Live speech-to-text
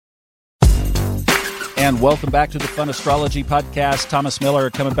And welcome back to the Fun Astrology Podcast. Thomas Miller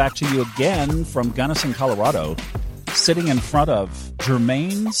coming back to you again from Gunnison, Colorado, sitting in front of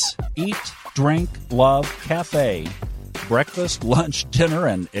Germain's Eat, Drink, Love Cafe. Breakfast, lunch, dinner,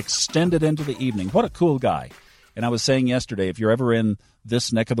 and extended into the evening. What a cool guy. And I was saying yesterday, if you're ever in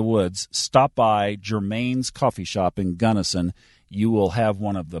this neck of the woods, stop by Germain's Coffee Shop in Gunnison. You will have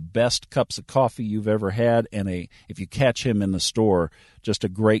one of the best cups of coffee you've ever had, and if you catch him in the store, just a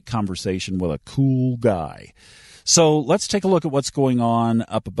great conversation with a cool guy. So let's take a look at what's going on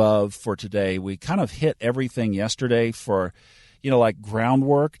up above for today. We kind of hit everything yesterday for, like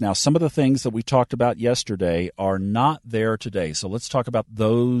groundwork. Now, some of the things that we talked about yesterday are not there today. So let's talk about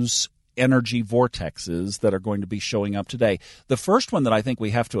those energy vortexes that are going to be showing up today. The first one that I think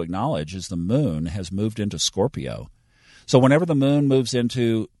we have to acknowledge is the moon has moved into Scorpio. So whenever the moon moves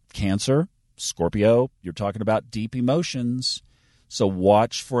into Cancer, Scorpio, you're talking about deep emotions. So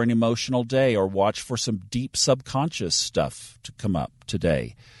watch for an emotional day, or watch for some deep subconscious stuff to come up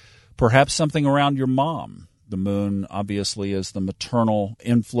today. Perhaps something around your mom. The moon obviously is the maternal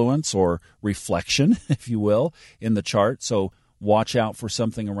influence or reflection, if you will, in the chart. So watch out for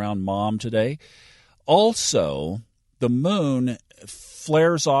something around mom today. Also, the moon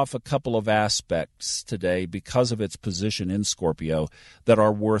flares off a couple of aspects today because of its position in Scorpio that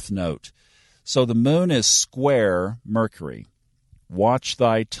are worth note. So the moon is square Mercury. Watch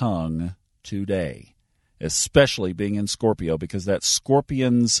thy tongue today, especially being in Scorpio, because that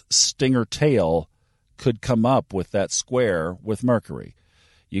scorpion's stinger tail could come up with that square with Mercury.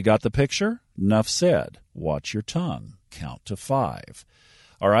 You got the picture? Enough said. Watch your tongue. Count to 5.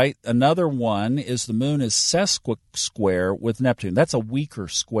 All right, another one is the moon is sesqui-square with Neptune. That's a weaker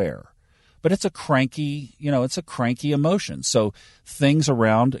square, but it's a cranky, emotion. So things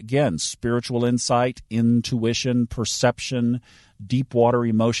around, again, spiritual insight, intuition, perception, deep water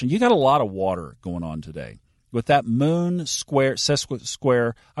emotion. You got a lot of water going on today. With that moon square,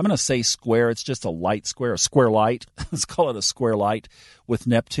 sesqui-square, I'm going to say square. It's just a light square, a square light. Let's call it a square light with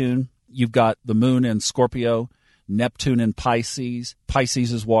Neptune. You've got the moon in Scorpio, Neptune in Pisces.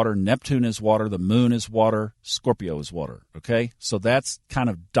 Pisces is water. Neptune is water. The moon is water. Scorpio is water. Okay? So that's kind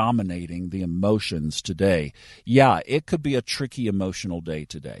of dominating the emotions today. Yeah, it could be a tricky emotional day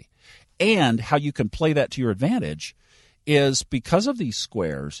today. And how you can play that to your advantage is because of these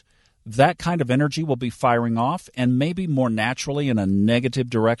squares, that kind of energy will be firing off, and maybe more naturally in a negative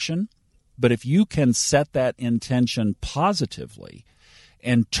direction. But if you can set that intention positively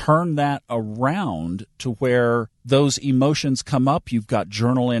and turn that around to where those emotions come up, you've got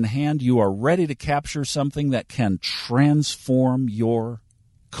journal in hand, you are ready to capture something that can transform your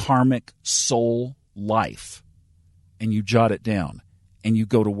karmic soul life, and you jot it down and you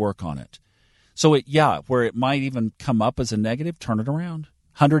go to work on it. So where it might even come up as a negative, turn it around.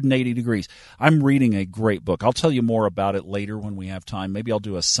 180 degrees. I'm reading a great book. I'll tell you more about it later when we have time. Maybe I'll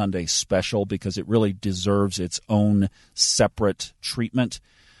do a Sunday special because it really deserves its own separate treatment.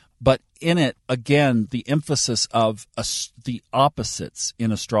 But in it, again, the emphasis of the opposites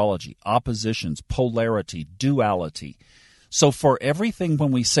in astrology, oppositions, polarity, duality. So for everything,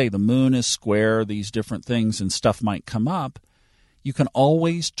 when we say the moon is square, these different things and stuff might come up, you can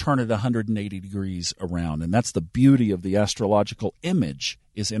always turn it 180 degrees around. And that's the beauty of the astrological image,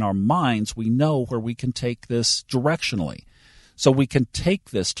 is in our minds we know where we can take this directionally. So we can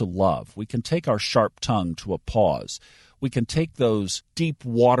take this to love. We can take our sharp tongue to a pause. We can take those deep,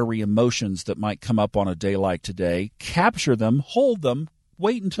 watery emotions that might come up on a day like today, capture them, hold them,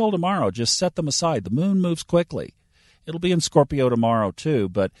 wait until tomorrow, just set them aside. The moon moves quickly. It'll be in Scorpio tomorrow too,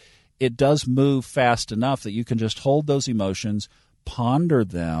 but it does move fast enough that you can just hold those emotions, ponder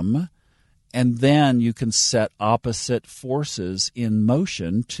them, and then you can set opposite forces in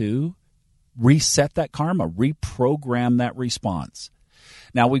motion to reset that karma, reprogram that response.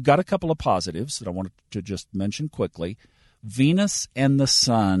 Now, we've got a couple of positives that I wanted to just mention quickly. Venus and the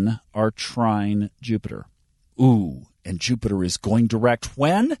Sun are trine Jupiter. Ooh, and Jupiter is going direct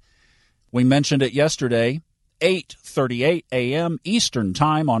when? We mentioned it yesterday, 8:38 a.m. Eastern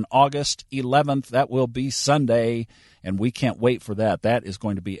Time on August 11th. That will be Sunday, and we can't wait for that. That is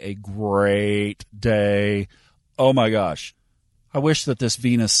going to be a great day. Oh, my gosh. I wish that this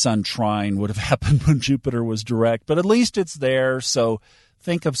Venus-Sun trine would have happened when Jupiter was direct, but at least it's there. So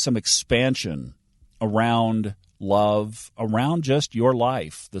think of some expansion around love, around just your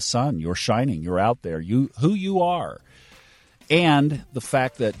life, the sun, you're shining, you're out there, who you are. And the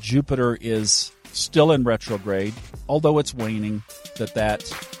fact that Jupiter is still in retrograde, although it's waning, that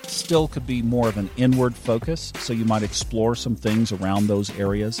still could be more of an inward focus, so you might explore some things around those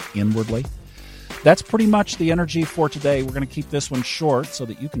areas inwardly. That's pretty much the energy for today. We're going to keep this one short so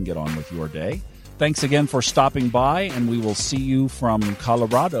that you can get on with your day. Thanks again for stopping by, and we will see you from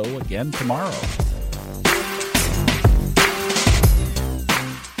Colorado again tomorrow.